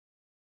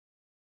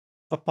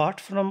Apart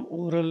from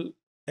oral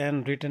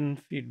and written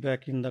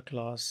feedback in the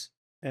class,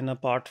 and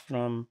apart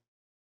from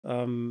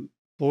um,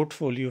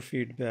 portfolio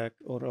feedback,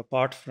 or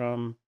apart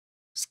from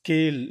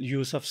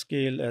use of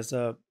scale as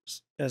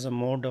a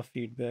mode of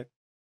feedback,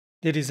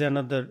 there is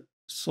another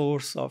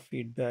source of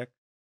feedback.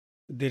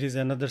 There is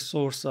another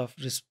source of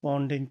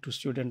responding to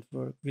student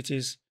work, which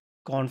is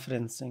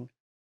conferencing.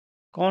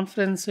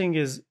 Conferencing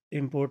is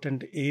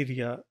important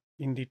area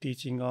in the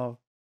teaching of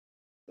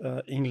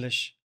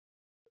English,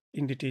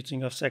 in the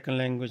teaching of second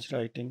language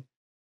writing.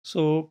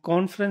 So,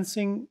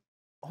 conferencing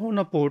on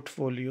a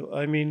portfolio,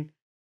 I mean,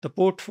 the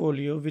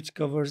portfolio which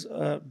covers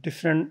a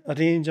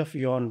range of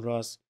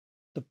genres.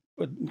 The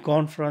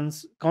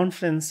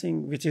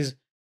conferencing,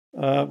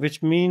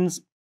 which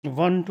means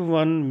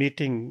one-to-one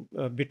meeting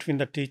between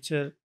the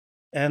teacher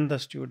and the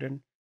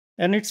student,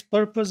 and its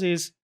purpose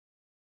is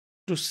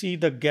to see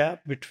the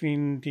gap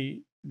between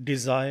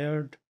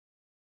desired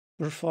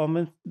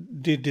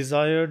the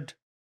desired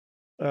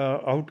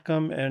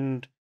outcome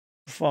and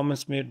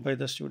performance made by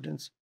the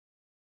students.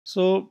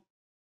 So,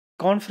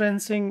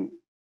 conferencing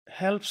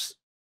helps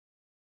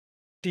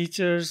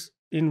teachers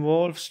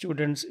involve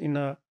students in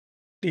a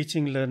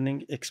teaching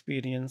learning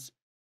experience,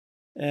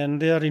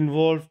 and they are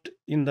involved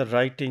in the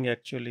writing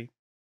actually.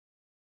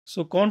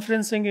 So,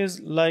 conferencing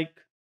is like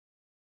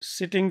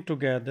sitting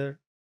together,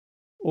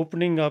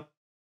 opening up,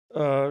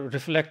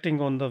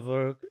 reflecting on the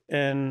work,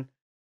 and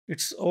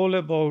it's all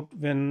about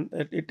when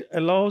it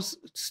allows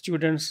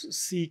students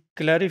seek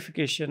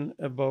clarification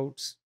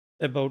about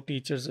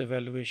teachers'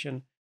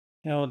 evaluation,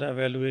 how the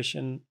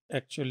evaluation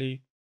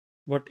actually,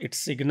 what it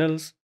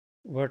signals,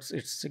 what's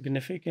its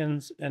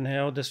significance, and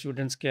how the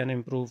students can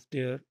improve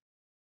their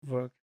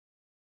work.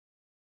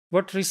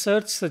 What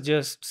research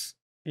suggests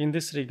in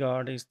this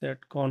regard is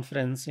that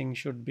conferencing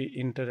should be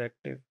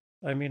interactive.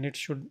 I mean, it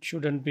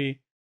shouldn't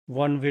be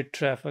one-way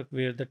traffic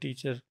where the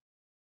teacher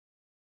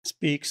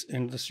speaks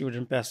and the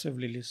student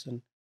passively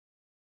listen.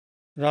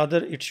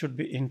 Rather, it should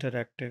be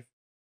interactive.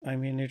 I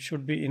mean, it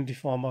should be in the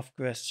form of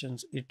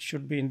questions. It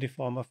should be in the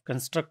form of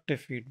constructive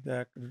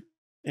feedback,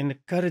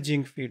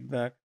 encouraging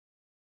feedback.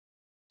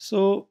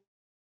 So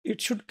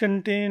it should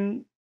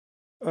contain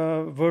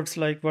words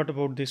like, what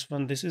about this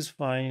one? This is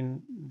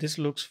fine. This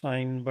looks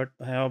fine. But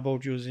how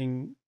about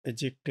using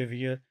adjective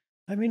here?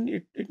 I mean,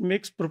 it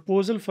makes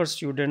proposal for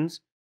students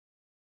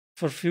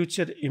for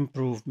future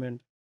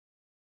improvement.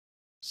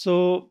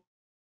 So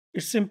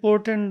it's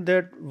important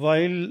that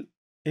while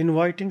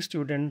inviting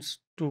students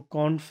to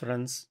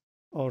conference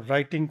or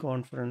writing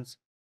conference,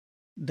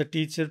 the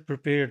teacher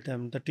prepare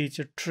them, the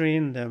teacher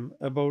train them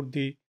about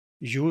the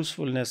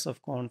usefulness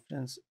of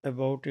conference,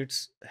 about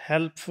its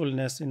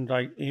helpfulness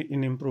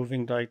in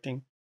improving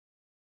writing.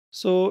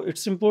 So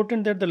it's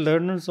important that the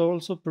learners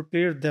also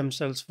prepare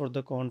themselves for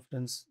the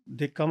conference.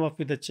 They come up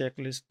with a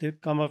checklist, they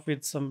come up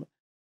with some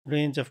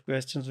range of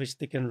questions which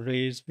they can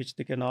raise, which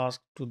they can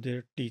ask to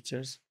their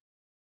teachers.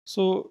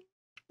 So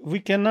we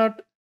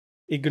cannot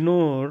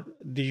ignore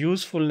the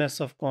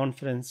usefulness of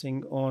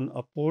conferencing on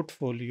a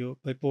portfolio.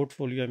 By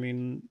portfolio, I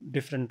mean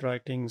different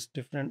writings,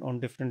 different on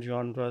different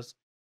genres.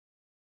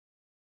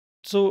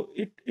 So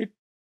it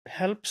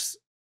helps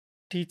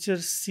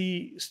teachers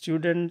see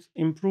students'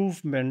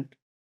 improvement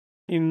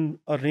in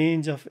a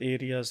range of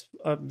areas.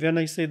 When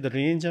I say the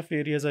range of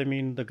areas, I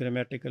mean the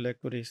grammatical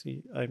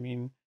accuracy, I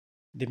mean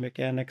the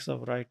mechanics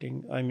of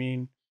writing, I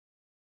mean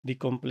the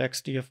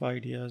complexity of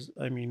ideas,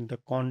 I mean the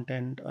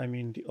content, I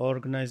mean the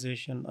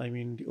organization, I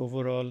mean the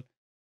overall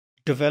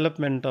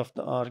development of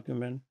the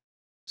argument.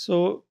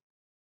 So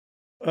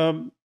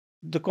um,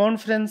 the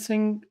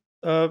conferencing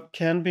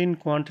can be in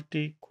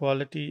quantity,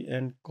 quality,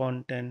 and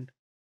content,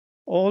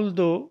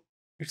 although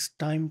it's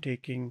time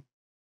taking.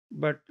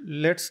 But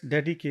let's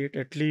dedicate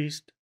at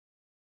least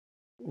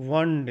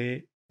one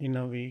day in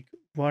a week,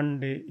 one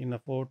day in a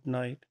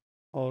fortnight,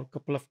 or a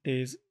couple of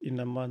days in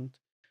a month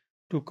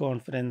to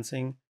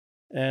conferencing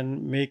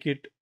and make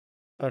it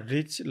a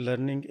rich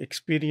learning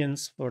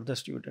experience for the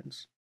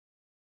students.